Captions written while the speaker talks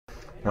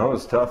No, it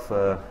was tough.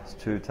 It's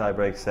two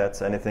tie-break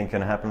sets. Anything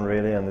can happen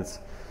really, and it's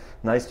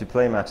nice to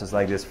play matches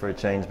like this for a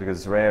change because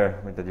it's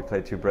rare that you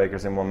play two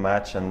breakers in one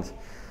match. And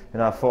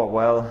I fought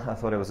well. I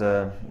thought it was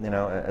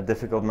a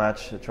difficult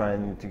match,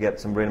 trying to get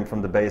some rhythm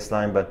from the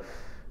baseline, but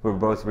we were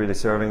both really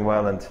serving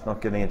well and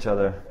not giving each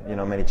other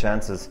many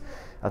chances.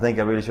 I think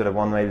I really should have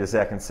won maybe the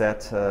second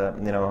set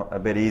a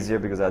bit easier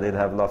because I did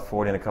have love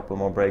 40 and a couple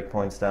more break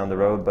points down the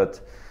road, but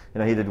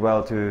he did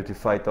well to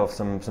fight off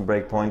some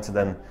break points and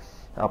then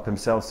up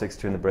himself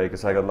 6-2 in the break,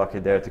 so I got lucky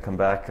there to come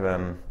back.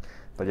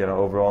 But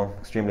overall,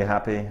 extremely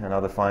happy. And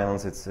other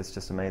finals, it's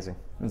just amazing.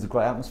 It was a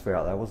great atmosphere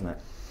out there, wasn't it?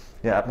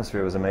 Yeah,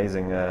 atmosphere was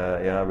amazing.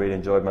 I really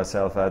enjoyed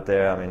myself out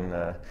there. I mean,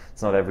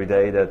 it's not every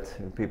day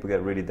that people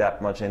get really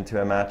that much into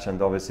a match,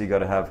 and obviously you got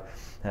to have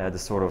the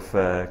sort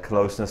of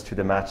closeness to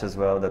the match as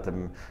well, that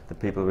the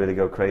people really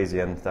go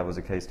crazy, and that was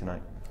the case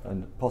tonight.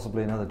 And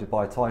possibly another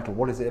Dubai title.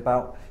 What is it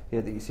about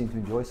here that you seem to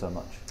enjoy so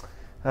much?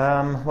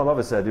 Well,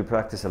 obviously I do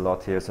practice a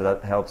lot here, so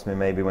that helps me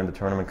maybe when the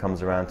tournament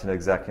comes around to know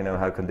exactly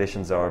how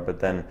conditions are. But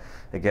then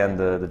again,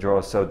 the draw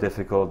is so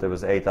difficult. There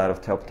was 8 out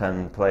of top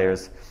 10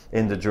 players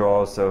in the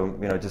draw, so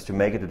just to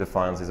make it to the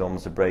finals is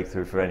almost a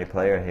breakthrough for any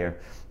player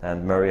here.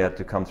 And Murray had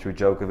to come through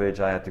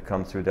Djokovic, I had to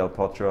come through Del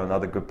Potro and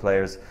other good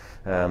players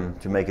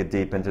to make it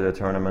deep into the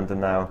tournament.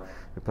 And now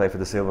we play for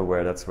the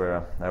silverware. That's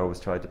where I always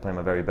try to play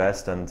my very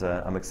best, and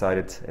I'm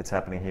excited it's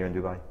happening here in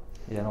Dubai.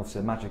 Yeah, and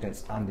obviously a match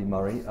against Andy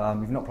Murray.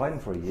 You've not played him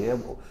for a year.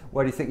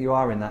 Where do you think you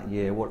are in that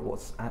year?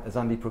 Has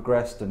Andy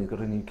progressed and he's got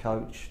a new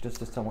coach? Just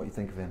tell me what you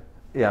think of him.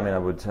 Yeah, I mean, I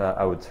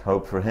would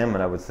hope for him,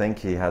 and I would think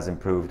he has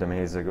improved. I mean,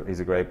 he's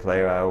a great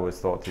player. I always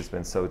thought he's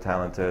been so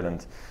talented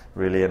and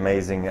really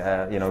amazing,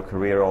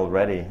 career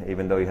already.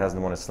 Even though he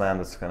hasn't won a slam,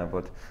 that's kind of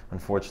what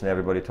unfortunately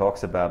everybody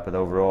talks about. But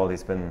overall,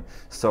 he's been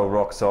so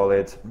rock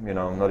solid.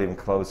 Not even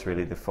close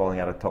really to falling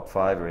out of top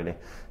 5 really,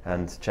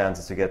 and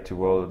chances to get to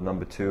world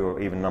number 2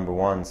 or even number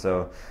 1.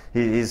 So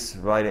he's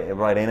right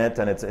in it,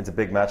 and it's a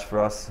big match for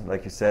us.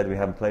 Like you said, we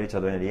haven't played each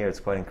other in a year. It's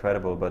quite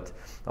incredible. But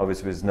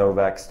obviously, with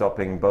Novak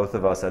stopping both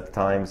of us at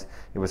times,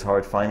 it was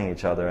hard finding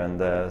each other.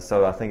 And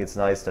so I think it's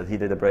nice that he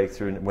did a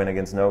breakthrough win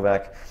against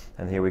Novak,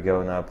 and here we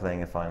go now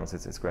playing a finals.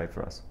 It's great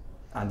for us.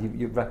 And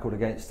your record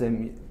against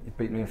him, you've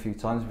beaten me a few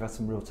times. You've had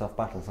some real tough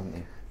battles, haven't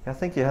you? I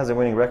think he has a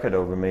winning record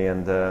over me,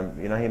 and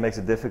he makes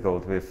it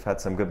difficult. We've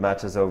had some good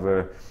matches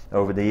over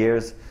the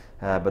years,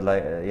 but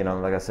like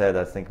I said,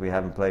 I think we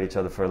haven't played each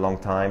other for a long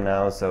time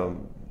now. So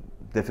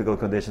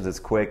difficult conditions. It's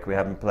quick. We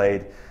haven't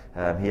played.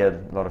 He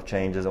had a lot of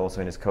changes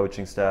also in his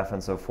coaching staff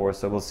and so forth.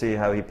 So we'll see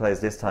how he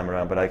plays this time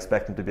around. But I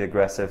expect him to be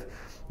aggressive,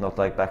 not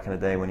like back in the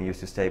day when he used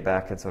to stay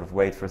back and sort of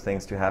wait for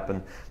things to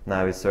happen.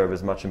 Now his serve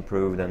is much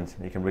improved, and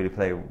he can really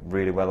play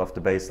really well off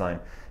the baseline,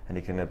 and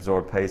he can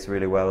absorb pace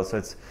really well. So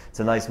it's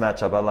a nice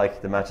matchup. I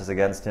like the matches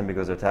against him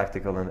because they're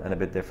tactical and a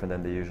bit different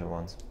than the usual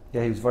ones.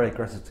 Yeah, he was very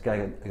aggressive to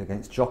go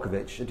against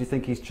Djokovic. Do you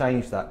think he's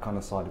changed that kind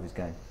of side of his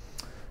game?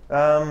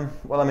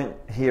 Well, I mean,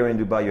 here in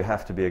Dubai you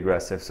have to be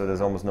aggressive, so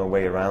there's almost no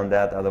way around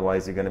that.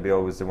 Otherwise you're going to be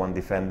always the one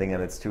defending,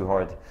 and it's too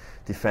hard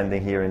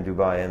defending here in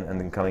Dubai and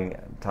then coming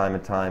time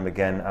and time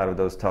again out of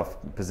those tough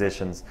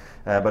positions.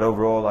 But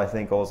overall, I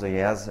think also he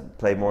has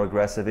played more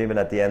aggressive, even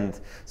at the end,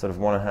 sort of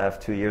 1.5,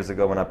 2 years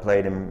ago when I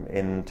played him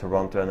in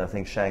Toronto, and I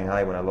think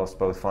Shanghai when I lost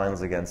both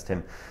finals against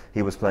him,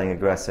 he was playing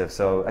aggressive.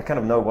 So I kind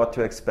of know what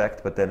to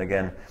expect, but then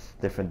again,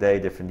 different day,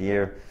 different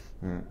year,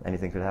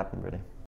 anything could happen really.